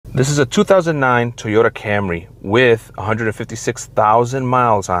This is a 2009 Toyota Camry with 156,000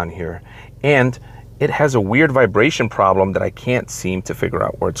 miles on here, and it has a weird vibration problem that I can't seem to figure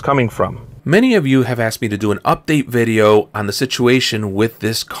out where it's coming from. Many of you have asked me to do an update video on the situation with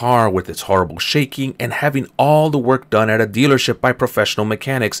this car, with its horrible shaking and having all the work done at a dealership by professional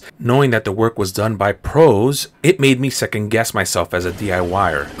mechanics. Knowing that the work was done by pros, it made me second guess myself as a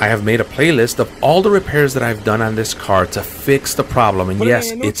DIYer. I have made a playlist of all the repairs that I've done on this car to fix the problem, and yes,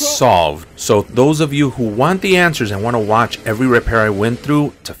 it's solved. So those of you who want the answers and want to watch every repair I went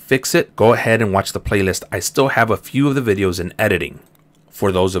through to fix it, go ahead and watch the playlist. I still have a few of the videos in editing.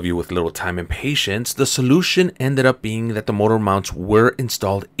 For those of you with little time and patience, the solution ended up being that the motor mounts were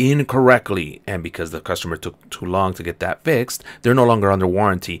installed incorrectly, and because the customer took too long to get that fixed, they're no longer under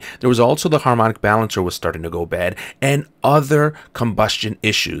warranty. There was also the harmonic balancer was starting to go bad, and other combustion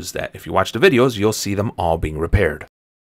issues that if you watch the videos, you'll see them all being repaired.